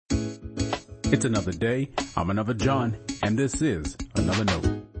It's another day. I'm another John, and this is Another Note.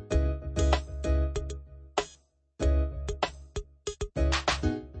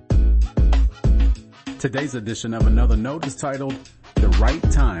 Today's edition of Another Note is titled, The Right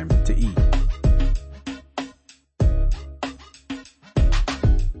Time to Eat.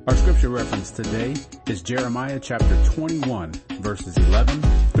 Our scripture reference today is Jeremiah chapter 21, verses 11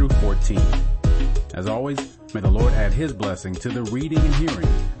 through 14. As always, may the Lord add His blessing to the reading and hearing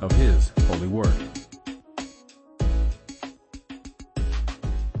of His holy word.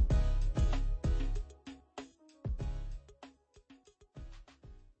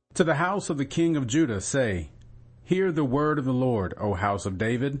 To the house of the king of Judah say, Hear the word of the Lord, O house of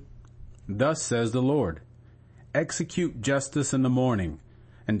David. Thus says the Lord, Execute justice in the morning,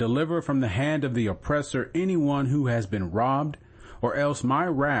 and deliver from the hand of the oppressor anyone who has been robbed, or else my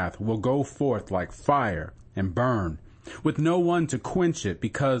wrath will go forth like fire and burn, with no one to quench it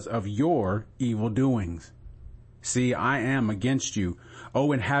because of your evil doings. See, I am against you,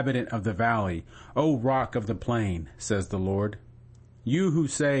 O inhabitant of the valley, O rock of the plain, says the Lord. You who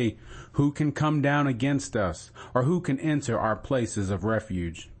say, Who can come down against us, or who can enter our places of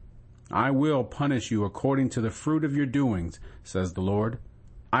refuge? I will punish you according to the fruit of your doings, says the Lord.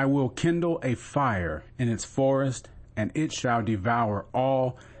 I will kindle a fire in its forest, and it shall devour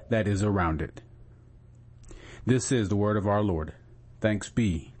all that is around it. This is the word of our Lord. Thanks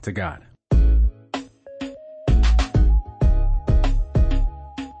be to God.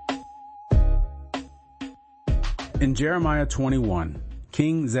 In Jeremiah 21,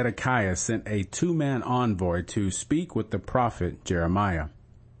 King Zedekiah sent a two-man envoy to speak with the prophet Jeremiah.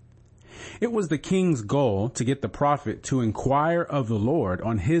 It was the king's goal to get the prophet to inquire of the Lord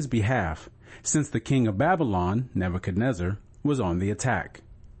on his behalf, since the king of Babylon, Nebuchadnezzar, was on the attack.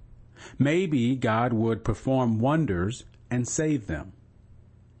 Maybe God would perform wonders and save them.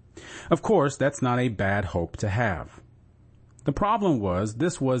 Of course, that's not a bad hope to have. The problem was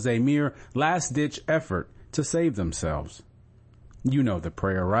this was a mere last-ditch effort to save themselves. You know the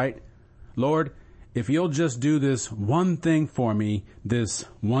prayer, right? Lord, if you'll just do this one thing for me this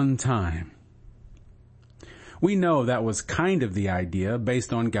one time. We know that was kind of the idea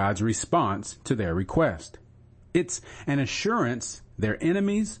based on God's response to their request. It's an assurance their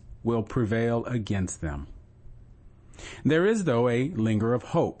enemies will prevail against them. There is, though, a linger of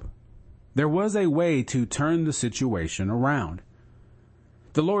hope. There was a way to turn the situation around.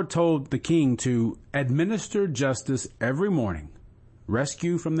 The Lord told the king to administer justice every morning,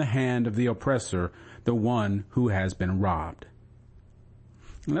 rescue from the hand of the oppressor the one who has been robbed.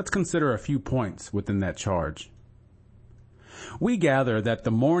 Let's consider a few points within that charge. We gather that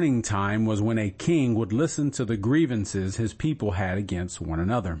the morning time was when a king would listen to the grievances his people had against one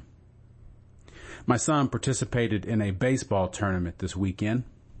another. My son participated in a baseball tournament this weekend.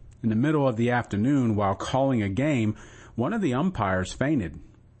 In the middle of the afternoon, while calling a game, one of the umpires fainted.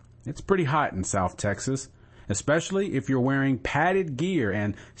 It's pretty hot in South Texas, especially if you're wearing padded gear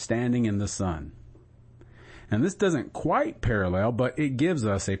and standing in the sun. And this doesn't quite parallel, but it gives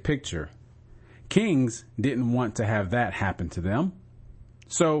us a picture. Kings didn't want to have that happen to them.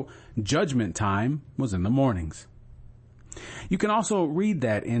 So judgment time was in the mornings. You can also read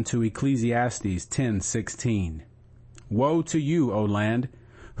that into Ecclesiastes 10:16. Woe to you, O land,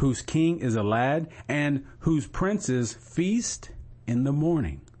 whose king is a lad, and whose princes feast in the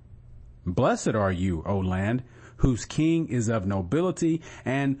morning. Blessed are you, O land, whose king is of nobility,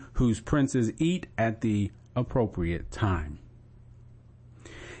 and whose princes eat at the appropriate time.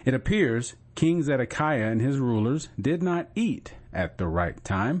 It appears King Zedekiah and his rulers did not eat at the right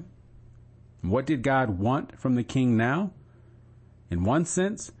time. What did God want from the king now? In one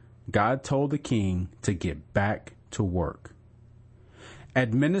sense, God told the king to get back to work.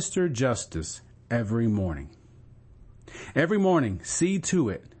 Administer justice every morning. Every morning, see to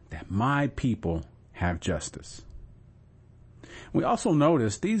it that my people have justice. We also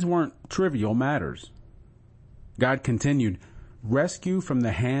notice these weren't trivial matters. God continued, rescue from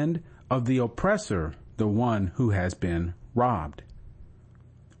the hand of the oppressor the one who has been robbed.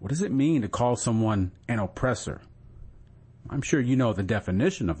 What does it mean to call someone an oppressor? I'm sure you know the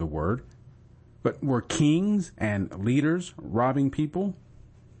definition of the word, but were kings and leaders robbing people?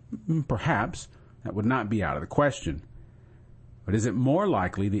 Perhaps. That would not be out of the question. But is it more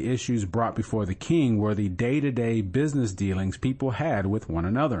likely the issues brought before the king were the day-to-day business dealings people had with one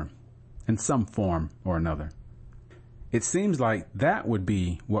another, in some form or another? It seems like that would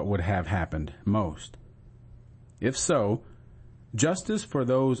be what would have happened most. If so, justice for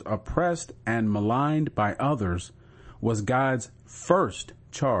those oppressed and maligned by others was God's first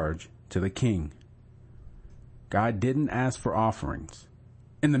charge to the king. God didn't ask for offerings.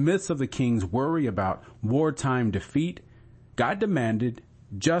 In the midst of the king's worry about wartime defeat, God demanded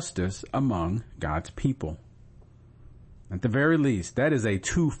justice among God's people. At the very least, that is a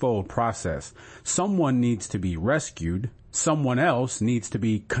twofold process. Someone needs to be rescued. Someone else needs to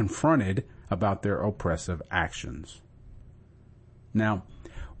be confronted about their oppressive actions. Now,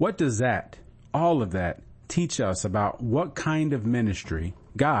 what does all of that, teach us about what kind of ministry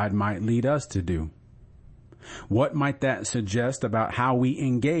God might lead us to do? What might that suggest about how we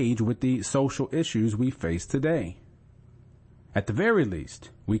engage with the social issues we face today? At the very least,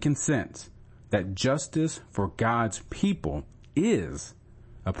 we can sense that justice for God's people is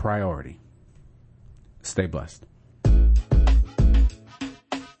a priority. Stay blessed.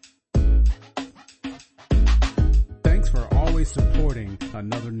 Thanks for always supporting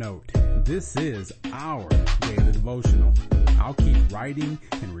Another Note. This is our daily devotional. I'll keep writing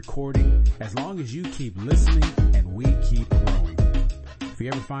and recording as long as you keep listening and we keep growing. If you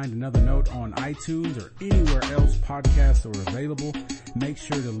ever find Another Note on iTunes or anywhere else podcasts are available, make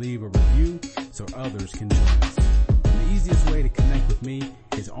sure to leave a review so others can join us. The easiest way to connect with me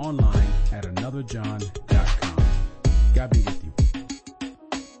is online at anotherjohn.com. God be with you.